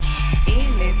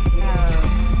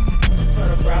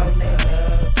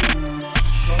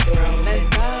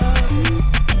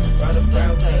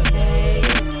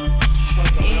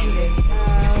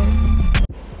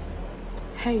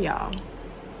y'all.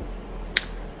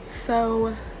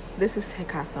 So this is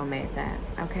Tekaso Made That,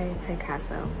 okay?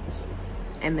 Tekaso.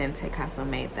 And then Tekaso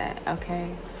Made That,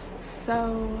 okay?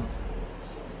 So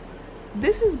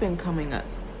this has been coming up,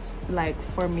 like,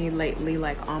 for me lately,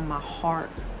 like, on my heart.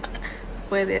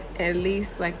 But at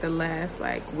least, like, the last,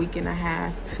 like, week and a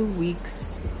half, 2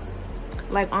 weeks.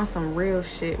 Like, on some real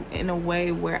shit, in a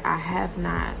way where I have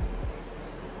not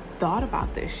thought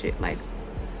about this shit, like,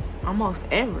 almost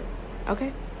ever,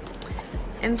 okay?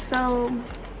 And so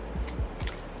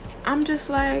I'm just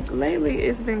like, lately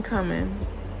it's been coming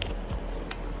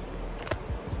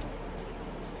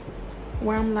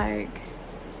where I'm like,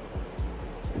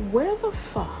 where the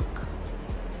fuck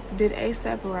did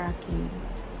A$AP Rocky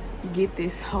get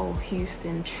this whole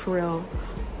Houston trill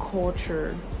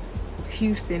culture,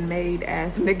 Houston made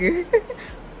ass nigga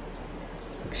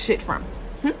shit from?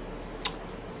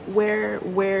 Where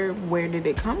did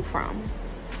it come from?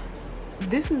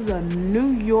 This is a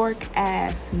New York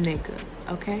ass nigga,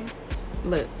 okay?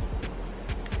 Look,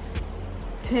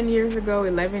 10 years ago,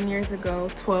 11 years ago,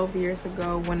 12 years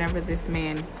ago, whenever this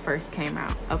man first came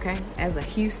out, okay? As a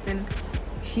Houston,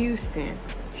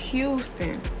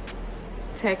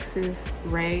 Texas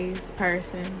raised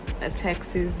person, a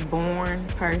Texas born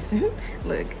person.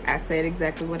 Look, I said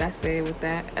exactly what I said with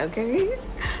that, okay?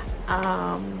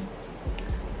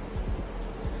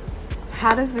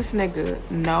 How does this nigga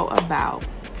know about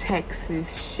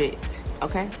Texas shit,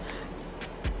 okay?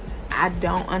 I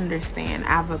don't understand.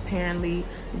 I've apparently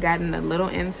gotten a little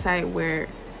insight where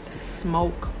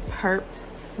smoke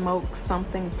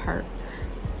something perp.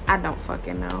 I don't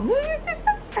fucking know.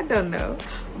 I don't know.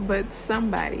 But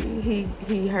somebody,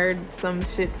 he heard some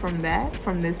shit from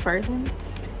this person,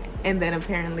 and then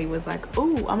apparently was like,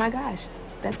 ooh, oh my gosh,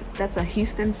 that's a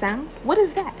Houston sound? What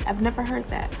is that? I've never heard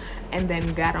that. And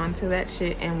then got onto that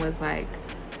shit and was like,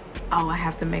 oh, I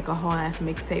have to make a whole ass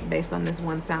mixtape based on this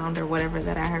one sound or whatever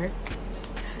that I heard.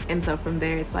 And so from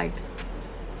there, it's like,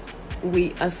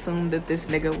 we assumed that this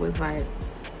nigga was like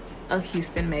a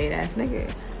Houston made ass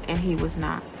nigga, and he was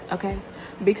not, okay?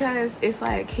 Because it's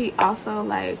like, he also,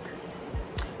 like,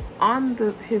 on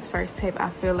his first tape, I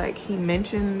feel like he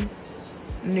mentions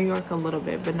New York a little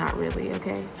bit, but not really,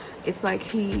 okay? It's like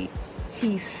he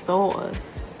stole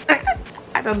us.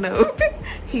 I don't know.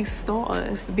 He stole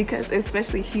us, because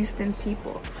especially Houston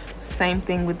people. Same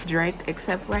thing with Drake,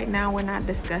 except right now we're not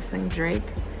discussing Drake.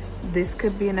 This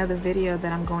could be another video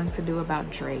that I'm going to do about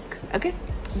Drake, okay?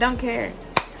 Don't care,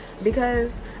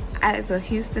 because as a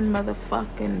Houston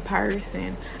motherfucking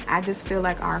person, I just feel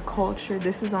like our culture,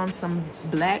 this is on some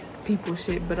black people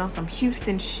shit, but on some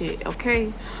Houston shit,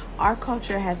 okay? Our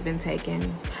culture has been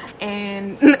taken,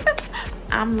 and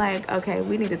I'm like, okay,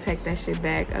 we need to take that shit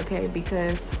back, okay?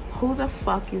 Because who the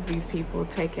fuck is these people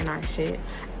taking our shit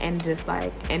and just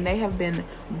like, and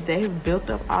they've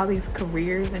built up all these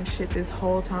careers and shit this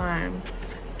whole time,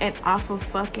 and off of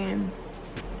fucking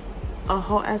a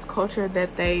whole ass culture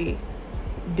that they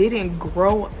didn't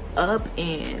grow up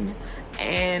in,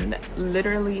 and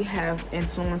literally have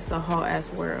influenced the whole ass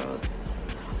world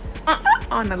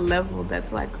on a level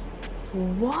that's like,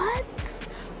 what?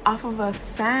 Off of a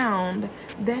sound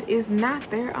that is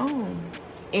not their own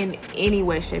in any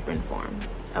way, shape, and form,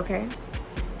 okay?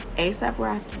 A$AP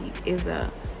Rocky is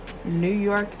a New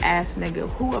York ass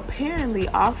nigga who apparently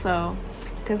also,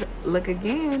 because look,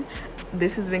 again,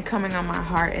 this has been coming on my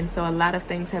heart, and so a lot of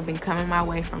things have been coming my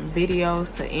way, from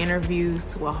videos to interviews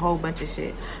to a whole bunch of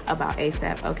shit about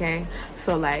A$AP, okay?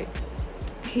 So like,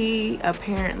 he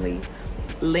apparently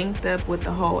linked up with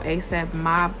the whole A$AP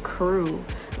mob crew.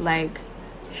 Like,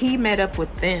 he met up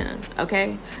with them,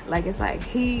 okay? Like, it's like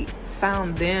he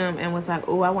found them and was like,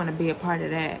 oh, I want to be a part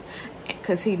of that,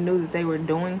 because he knew that they were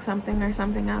doing something or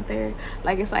something out there.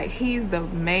 Like, it's like he's the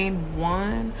main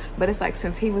one, but it's like,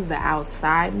 since he was the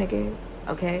outside nigga,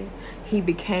 okay, he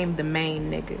became the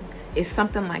main nigga. It's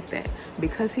something like that.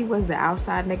 Because he was the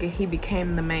outside nigga, he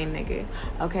became the main nigga,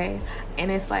 okay?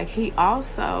 And it's like, he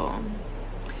also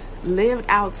lived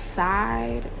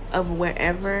outside of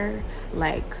wherever,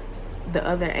 like, the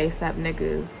other A$AP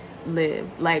niggas live.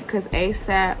 Like, cause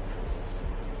A$AP,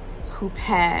 who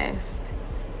passed,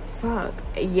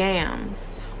 Yams,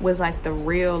 was like the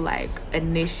real, like,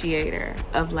 initiator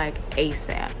of like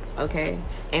A$AP, okay?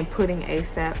 And putting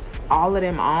A$AP, all of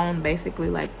them on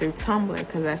basically like through Tumblr,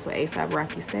 because that's what A$AP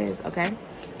Rocky says, okay,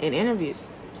 in interviews.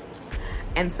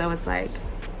 And so it's like,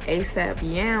 A$AP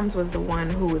Yams was the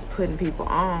one who was putting people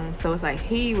on. So it's like,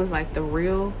 he was like the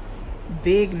real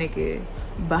big nigga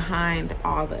behind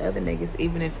all the other niggas,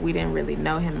 even if we didn't really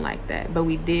know him like that. But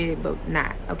we did, but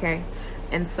not, okay?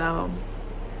 And so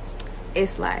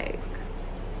it's like,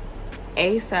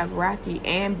 A$AP Rocky,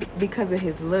 and because of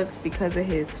his looks, because of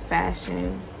his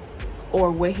fashion,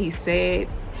 or what he said.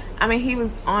 I mean, he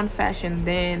was on fashion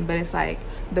then, but it's like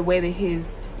the way that his,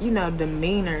 you know,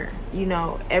 demeanor, you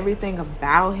know, everything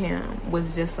about him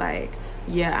was just like,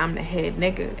 yeah, I'm the head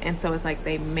nigga. And so it's like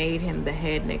they made him the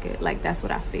head nigga. Like, that's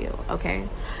what I feel, okay?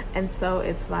 And so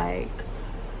it's like,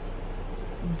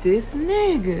 this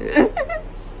nigga,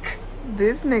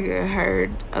 this nigga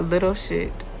heard a little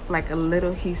shit, like a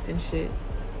little Houston shit,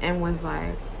 and was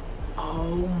like,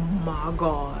 oh my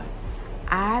God,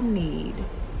 I need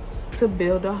to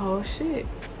build a whole shit.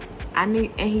 And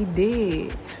he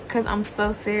did. Cause I'm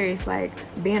so serious, like,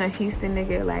 being a Houston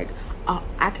nigga, like,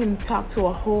 I can talk to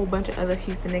a whole bunch of other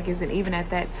Houston niggas, and even at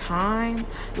that time,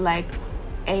 like,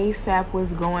 A$AP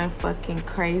was going fucking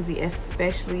crazy,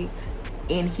 especially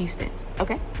in Houston,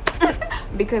 okay?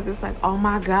 Because it's like, oh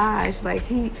my gosh, like,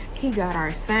 he got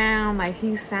our sound, like,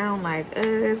 he sound like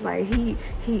us, like, he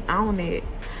own it.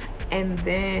 And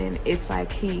then it's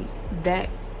like that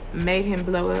made him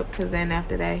blow up, because then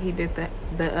after that he did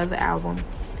the other album,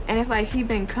 and it's like he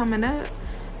been coming up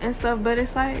and stuff, but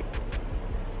it's like,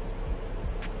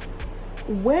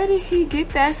 where did he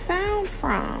get that sound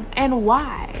from, and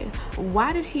why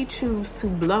did he choose to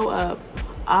blow up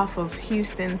off of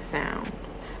Houston sound?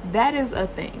 That is a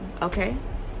thing, okay?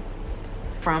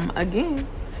 From, again,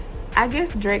 I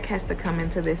guess Drake has to come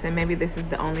into this, and maybe this is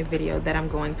the only video that I'm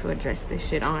going to address this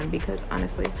shit on, because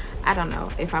honestly, I don't know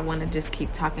if I want to just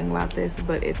keep talking about this,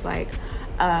 but it's like,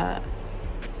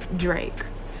 Drake,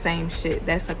 same shit.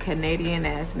 That's a Canadian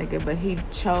ass nigga, but he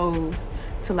chose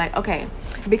to, like, okay,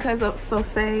 because of, so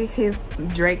say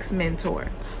Drake's mentor,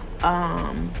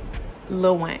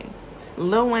 Lil Wayne.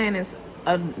 Lil Wayne is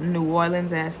a New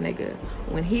Orleans ass nigga.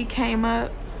 When he came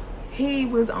up, he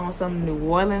was on some New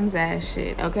Orleans ass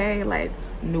shit, okay? Like,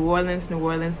 New Orleans,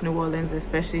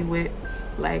 especially with,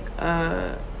 like,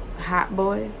 Hot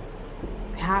Boys?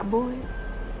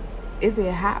 Is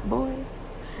it Hot Boys?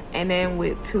 And then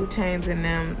with 2 Chainz and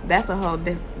them, that's a whole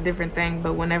different thing.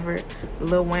 But whenever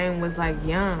Lil Wayne was, like,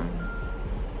 young,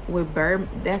 with Bird,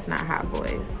 that's not Hot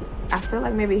Boys. I feel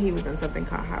like maybe he was in something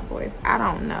called Hot Boys. I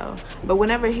don't know. But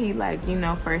whenever he, like, you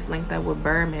know, first linked up with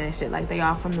Birdman and shit, like, they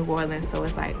all from New Orleans, so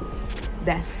it's like,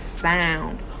 that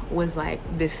sound was, like,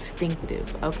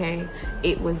 distinctive, okay?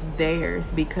 It was theirs,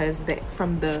 because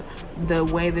from the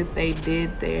way that they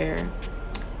did their,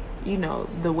 you know,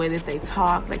 the way that they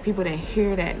talk, like, people didn't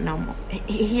hear that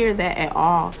hear that at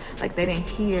all. Like, they didn't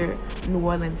hear New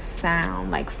Orleans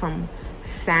sound, like, from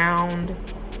sound,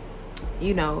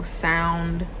 you know,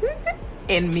 sound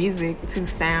in music to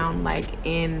sound like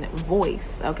in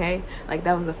voice, okay? Like,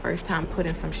 that was the first time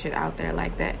putting some shit out there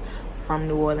like that from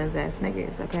New Orleans ass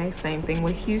niggas, okay? Same thing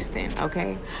with Houston,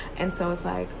 okay? And so it's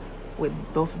like, with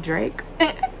both Drake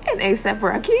and A$AP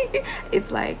Rocky,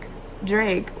 it's like,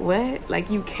 Drake, what?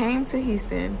 Like, you came to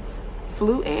Houston,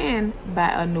 flew in by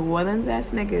a New Orleans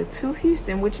ass nigga to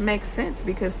Houston, which makes sense,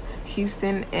 because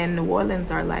Houston and New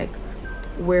Orleans are like,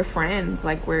 we're friends,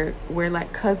 like, we're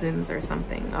like cousins or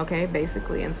something, okay,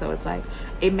 basically. And so it's like,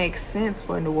 it makes sense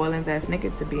for a New Orleans ass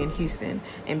nigga to be in Houston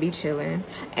and be chilling,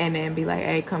 and then be like,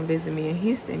 hey, come visit me in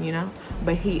Houston, you know?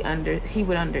 But he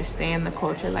would understand the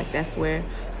culture. Like, that's where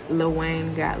Lil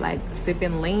Wayne got, like,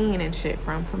 sipping lean and shit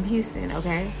from Houston,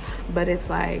 okay? But it's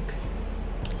like,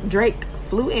 Drake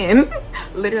flew in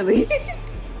literally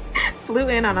flew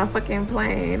in on a fucking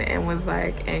plane and was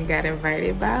like, and got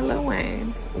invited by Lil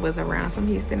Wayne, was around some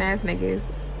Houston ass niggas,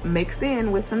 mixed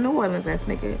in with some New Orleans ass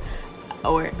nigga,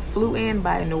 or flew in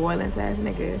by a New Orleans ass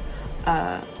nigga,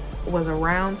 was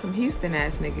around some Houston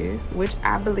ass niggas, which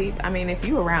I believe, I mean, if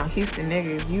you around Houston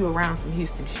niggas, you around some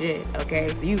Houston shit, okay?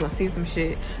 So you gonna see some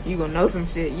shit, you gonna know some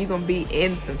shit, you gonna be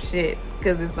in some shit,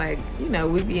 because it's like, you know,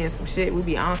 we be in some shit, we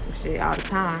be on some shit all the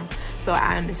time. So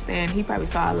I understand he probably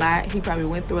saw a lot, he probably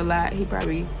went through a lot, he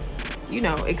probably, you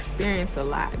know, experienced a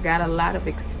lot, got a lot of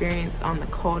experience on the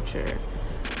culture.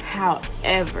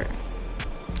 However,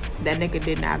 that nigga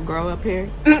did not grow up here,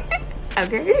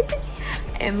 okay?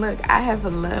 And look, I have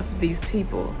loved these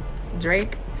people,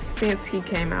 Drake, since he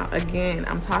came out. Again,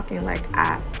 I'm talking like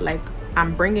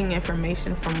I'm bringing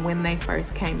information from when they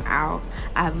first came out.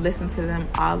 I've listened to them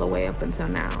all the way up until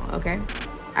now, okay?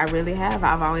 I really have.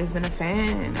 I've always been a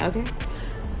fan, okay?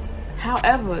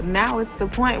 However, now it's the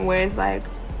point where it's like,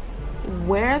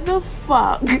 where the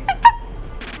fuck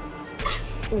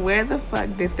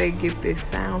did they get this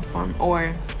sound from?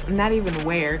 Or not even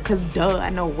where, because duh, I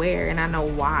know where and I know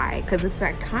why, because it's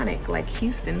iconic. Like,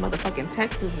 Houston, motherfucking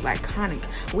Texas is iconic.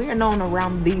 We are known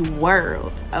around the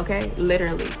world, okay?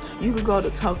 Literally, you could go to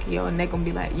Tokyo and they gonna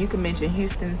be like, you can mention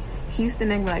Houston, they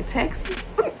gonna be like, Texas.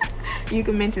 You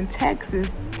can mention Texas.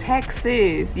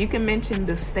 You can mention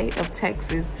the state of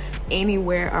Texas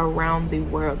anywhere around the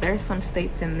world. There's some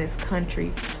states in this country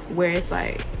where it's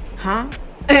like, huh?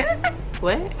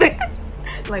 What?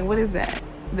 Like, what is that?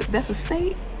 That's a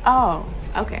state? Oh,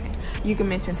 okay. You can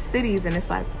mention cities and it's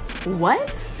like,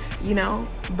 what? You know?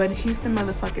 But Houston,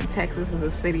 motherfucking Texas is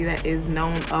a city that is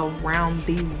known around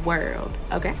the world,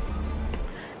 okay?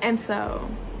 And so,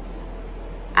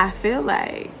 I feel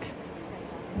like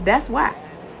that's why.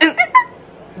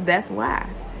 That's why.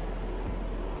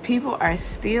 People are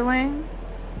stealing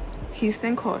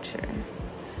Houston culture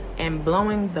and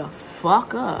blowing the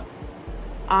fuck up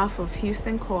off of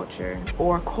Houston culture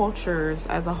or cultures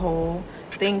as a whole,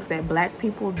 things that black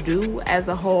people do as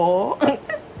a whole.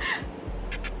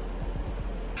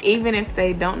 Even if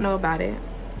they don't know about it,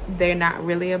 they're not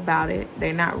really about it.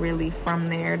 They're not really from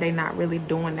there. They're not really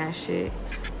doing that shit.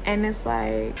 And it's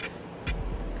like,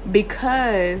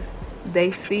 because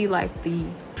they see like the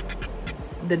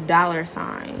dollar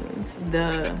signs,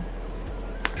 the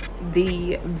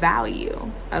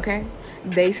value, okay?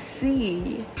 They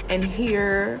see and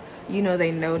hear, you know,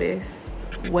 they notice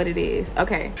what it is.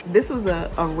 Okay, this was a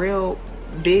real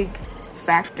big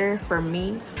factor for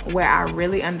me where I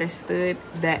really understood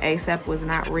that ASAP was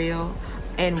not real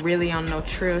and really on no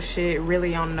trill shit,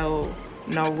 really on no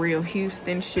real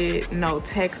Houston shit, no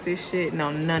Texas shit,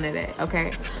 no none of that,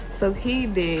 okay? So he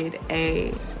did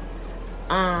an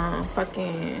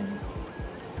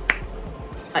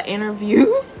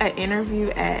interview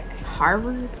at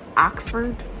Harvard,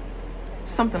 Oxford,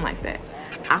 something like that.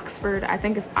 Oxford, I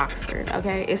think it's Oxford,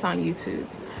 okay? It's on YouTube.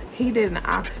 He did an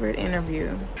Oxford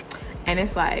interview, and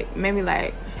it's like maybe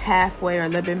like halfway or a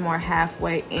little bit more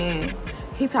halfway in,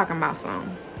 he talking about some,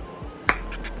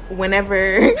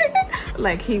 whenever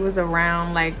like he was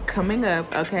around, like coming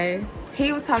up, okay?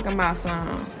 He was talking about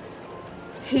some,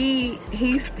 he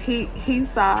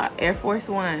saw Air Force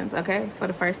Ones, okay, for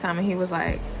the first time, and he was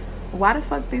like, why the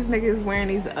fuck these niggas wearing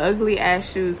these ugly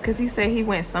ass shoes? Because he said he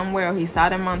went somewhere or he saw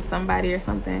them on somebody or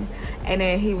something, and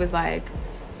then he was like,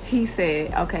 he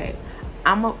said, okay,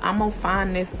 I'm gonna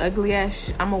find this ugly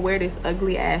ass, I'm gonna wear this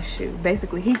ugly ass shoe.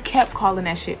 Basically, he kept calling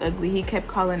that shit ugly. He kept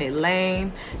calling it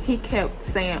lame. He kept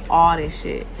saying all this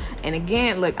shit. And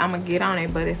again, look, I'm gonna get on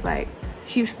it, but it's like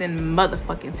Houston,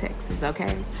 motherfucking Texas,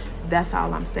 okay? That's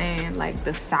all I'm saying. Like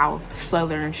the South,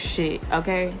 Southern shit,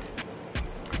 okay?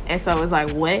 And so it's like,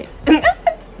 what?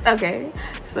 Okay.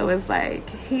 So it's like,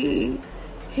 he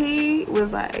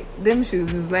was like, them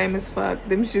shoes is lame as fuck.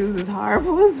 Them shoes is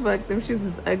horrible as fuck. Them shoes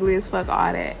is ugly as fuck,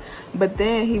 all that. But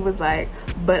then he was like,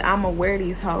 but I'ma wear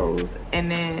these hoes. And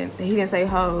then he didn't say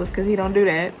hoes because he don't do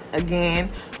that.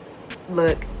 Again,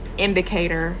 look,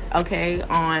 indicator, okay,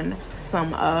 on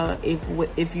some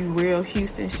if you real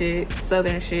Houston shit,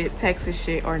 Southern shit, Texas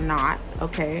shit or not,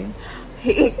 okay?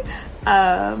 He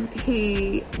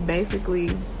basically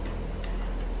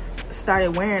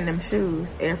started wearing them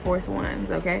shoes, Air Force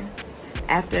Ones, okay?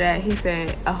 After that, he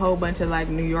said a whole bunch of like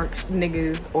New York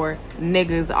niggas or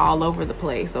niggas all over the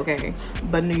place, okay?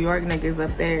 But New York niggas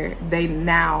up there, they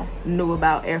now knew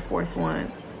about Air Force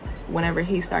Ones whenever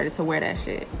he started to wear that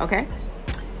shit, okay?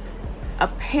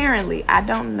 Apparently, I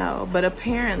don't know, but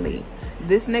apparently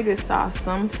this nigga saw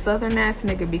some southern ass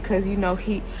nigga, because you know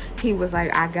he was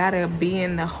like, I gotta be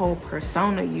in the whole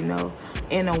persona, you know,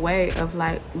 in a way of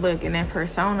like, look, and that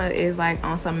persona is like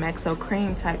on some Maxo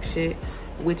Cream type shit,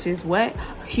 which is what?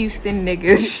 Houston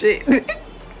niggas shit.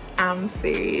 I'm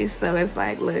serious. So it's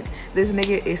like, look, this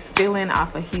nigga is stealing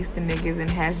off of Houston niggas and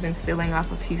has been stealing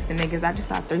off of Houston niggas. I just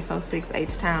saw 346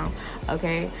 H-Town,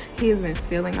 okay? He has been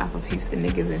stealing off of Houston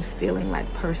niggas and stealing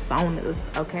like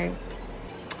personas, okay?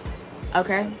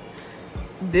 Okay?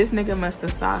 This nigga must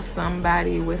have saw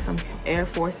somebody with some Air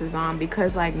Forces on,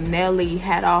 because like Nelly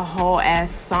had a whole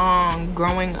ass song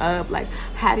growing up. Like,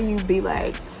 how do you be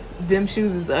like, them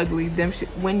shoes is ugly,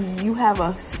 when you have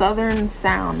a southern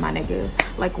sound, my nigga?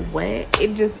 Like, what?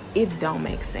 It don't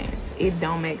make sense. It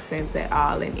don't make sense at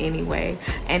all in any way.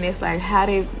 And it's like, how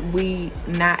did we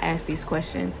not ask these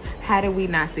questions? How did we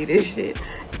not see this shit?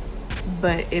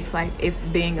 But it's like, it's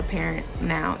being apparent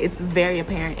now. It's very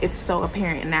apparent. It's so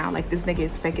apparent now. Like, this nigga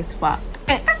is fake as fuck.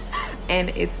 And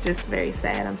it's just very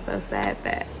sad. I'm so sad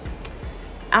that,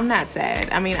 I'm not sad.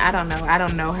 I mean, I don't know. I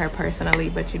don't know her personally,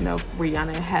 but you know,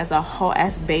 Rihanna has a whole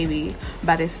ass baby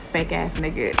by this fake ass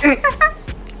nigga.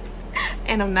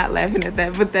 And I'm not laughing at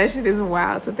that, but that shit is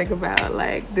wild to think about.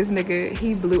 Like, this nigga,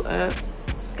 he blew up,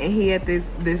 and he at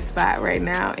this spot right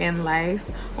now in life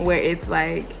where it's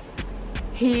like,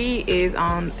 he is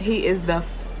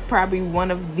probably one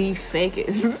of the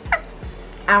fakest.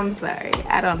 I'm sorry,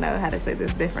 I don't know how to say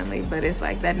this differently, but it's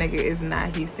like that nigga is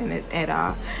not Houston at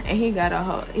all. And he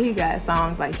got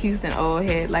songs like Houston Old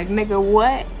Head. Like, nigga,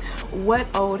 what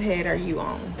old head are you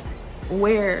on?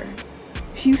 Where?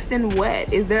 Houston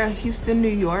what? Is there a Houston, New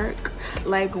York?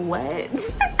 Like,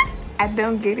 what? I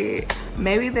don't get it.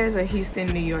 Maybe there's a Houston,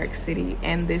 New York City,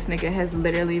 and this nigga has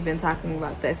literally been talking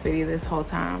about that city this whole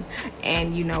time.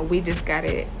 And you know, we just got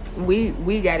it,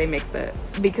 we got it mixed up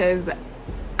because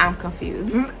I'm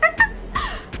confused.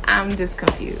 I'm just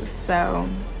confused. So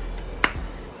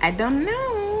I don't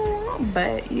know,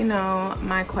 but you know,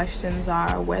 my questions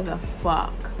are, where the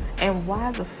fuck and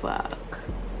why the fuck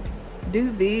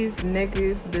do these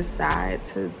niggas decide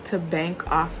to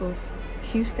bank off of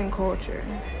Houston culture?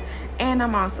 And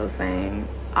I'm also saying,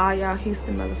 all y'all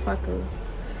Houston motherfuckers,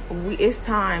 it's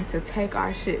time to take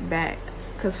our shit back.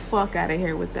 Cause fuck out of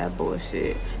here with that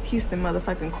bullshit. Houston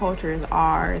motherfucking culture is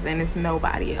ours and it's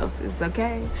nobody else's,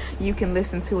 okay? You can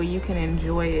listen to it, you can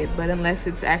enjoy it, but unless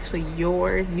it's actually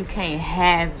yours, you can't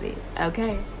have it,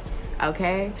 okay?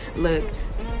 Okay? Look,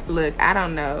 I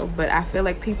don't know, but I feel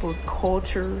like people's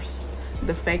cultures,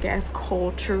 the fake ass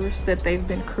cultures that they've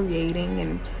been creating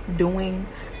and doing,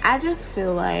 I just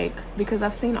feel like, because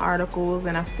I've seen articles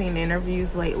and I've seen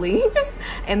interviews lately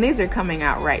and these are coming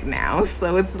out right now,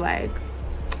 so it's like,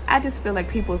 I just feel like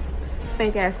people's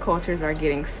fake ass cultures are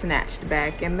getting snatched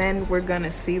back, and then we're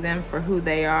gonna see them for who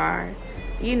they are,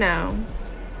 you know,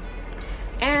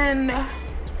 and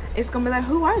it's gonna be like,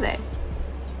 who are they?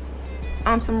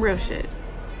 On some real shit.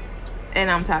 And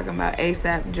I'm talking about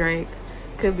ASAP, Drake,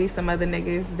 could be some other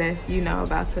niggas that's, you know,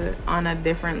 about to, on a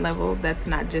different level that's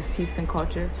not just Houston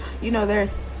culture. You know,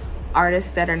 there's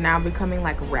artists that are now becoming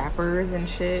like rappers and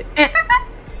shit.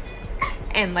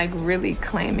 And like really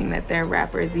claiming that they're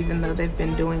rappers even though they've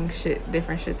been doing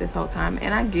different shit this whole time.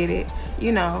 And I get it,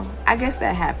 you know, I guess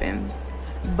that happens.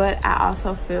 But I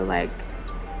also feel like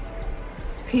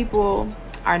people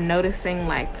are noticing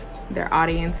like their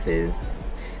audiences,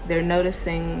 they're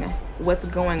noticing what's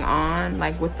going on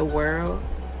like with the world,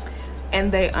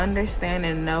 and they understand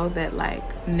and know that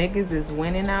like niggas is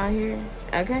winning out here,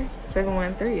 okay?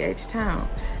 713 H-Town.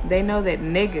 They know that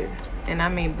niggas, and I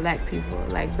mean black people,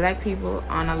 like black people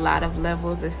on a lot of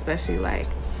levels, especially like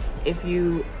if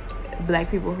you, black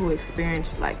people who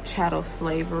experienced like chattel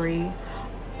slavery,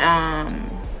 on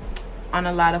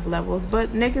a lot of levels,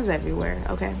 but niggas everywhere,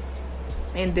 okay?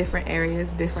 In different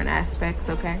areas, different aspects,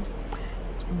 okay?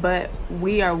 But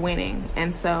we are winning,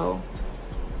 and so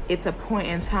it's a point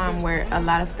in time where a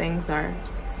lot of things are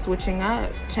switching up,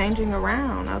 changing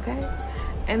around, okay?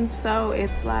 And so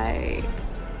it's like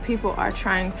people are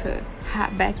trying to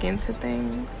hop back into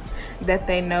things that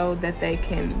they know that they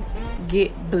can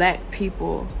get black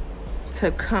people to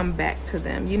come back to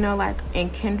them. You know, like in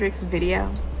Kendrick's video,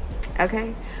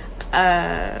 okay?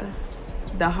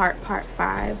 The Heart Part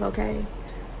 5, okay?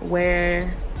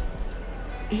 Where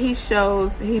he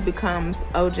shows he becomes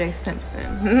OJ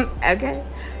Simpson, okay?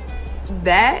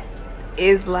 That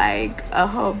is like a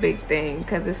whole big thing,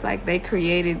 because it's like they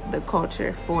created the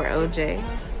culture for OJ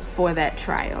for that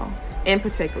trial in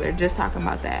particular, just talking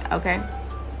about that, okay?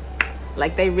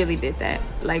 Like they really did that.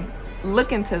 Like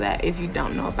look into that if you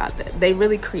don't know about that. They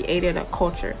really created a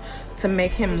culture to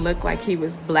make him look like he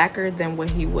was blacker than what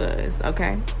he was,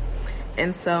 okay?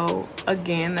 And so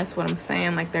again, that's what I'm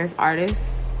saying, like there's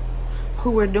artists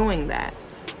who are doing that.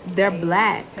 They're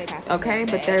black, okay?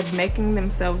 But they're making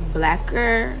themselves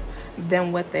blacker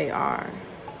than what they are,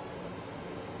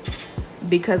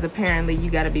 because apparently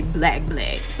you gotta be black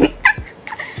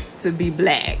to be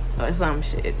black or some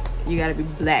shit. You gotta be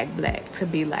black to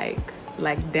be like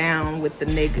down with the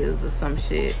niggas or some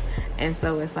shit. And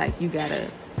so it's like you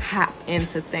gotta hop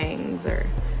into things or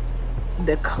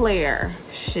declare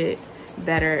shit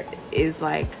that is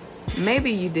like,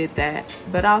 maybe you did that,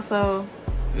 but also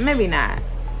maybe not.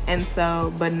 And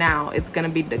so, but now it's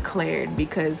gonna be declared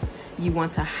because you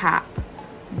want to hop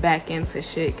back into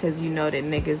shit because you know that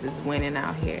niggas is winning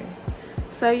out here.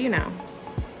 So you know,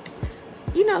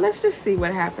 let's just see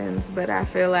what happens. But I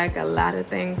feel like a lot of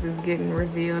things is getting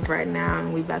revealed right now,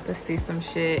 and we about to see some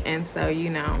shit. And so, you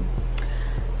know,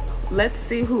 let's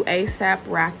see who ASAP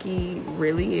Rocky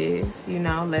really is. You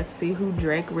know, let's see who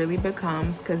Drake really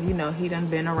becomes, because you know he done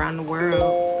been around the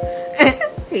world.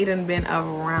 He done been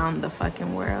around the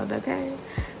fucking world, okay?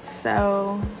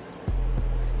 So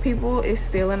people is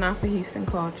stealing off of Houston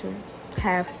culture,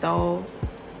 have stole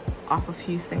off of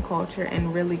Houston culture,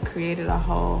 and really created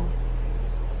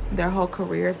their whole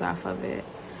careers off of it.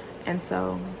 And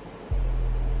so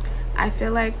I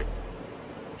feel like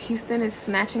Houston is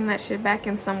snatching that shit back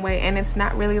in some way, and it's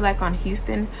not really like on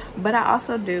Houston, but I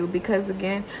also do, because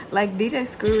again, like DJ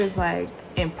Screw is like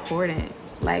important,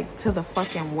 like to the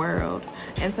fucking world,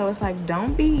 and so it's like,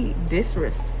 don't be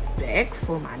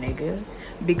disrespectful, my nigga,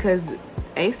 because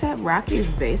ASAP Rocky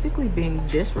is basically being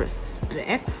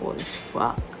disrespectful as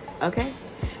fuck. Okay,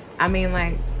 I mean,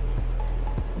 like,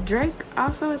 Drake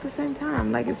also at the same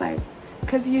time, like, it's like,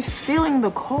 because you're stealing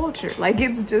the culture. Like,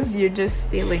 it's just, you're just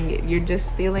stealing it. You're just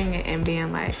stealing it and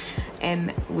being like,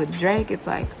 and with Drake, it's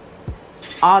like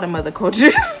all the other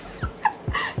cultures.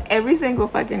 Every single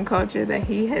fucking culture that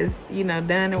he has, you know,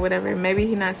 done or whatever. Maybe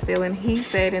he's not stealing. He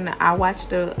said, and I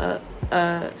watched a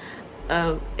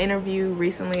interview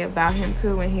recently about him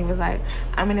too, and he was like,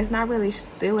 I mean, it's not really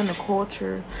stealing the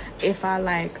culture if I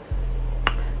like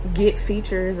get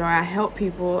features or I help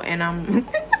people and I'm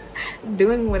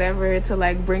doing whatever to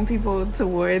like bring people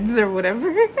towards or whatever.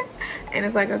 And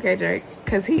it's like, okay, Drake,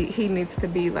 because he needs to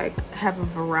be like, have a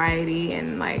variety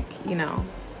and like, you know,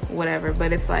 whatever.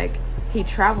 But it's like he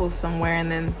travels somewhere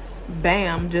and then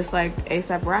bam, just like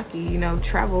ASAP Rocky, you know,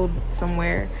 traveled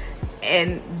somewhere,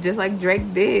 and just like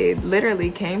Drake did,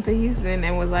 literally came to Houston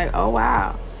and was like, oh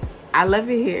wow, I love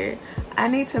it here, I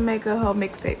need to make a whole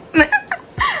mixtape.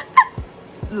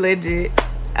 Legit.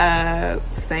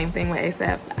 Same thing with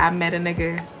ASAP. I met a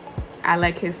nigga, I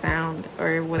like his sound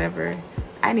or whatever,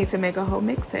 I need to make a whole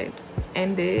mixtape,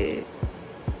 and did.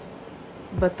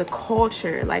 But the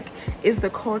culture, like, is the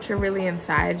culture really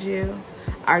inside you?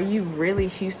 Are you really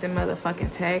Houston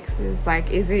motherfucking Texas? Like,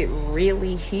 is it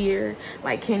really here?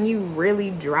 Like, can you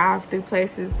really drive through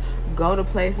places, go to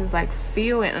places, like,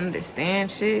 feel and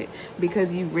understand shit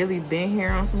because you really been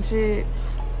here on some shit?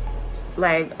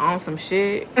 Like, on some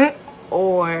shit?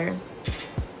 Or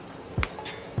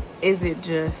is it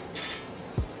just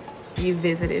you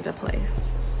visited a place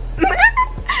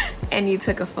and you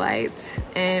took a flight,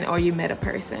 and or you met a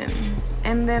person,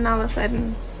 and then all of a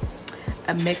sudden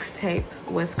a mixtape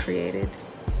was created?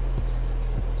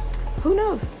 Who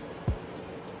knows?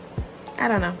 I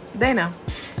don't know. They know.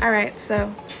 All right,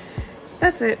 so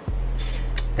that's it.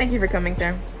 Thank you for coming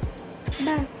through.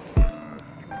 Bye.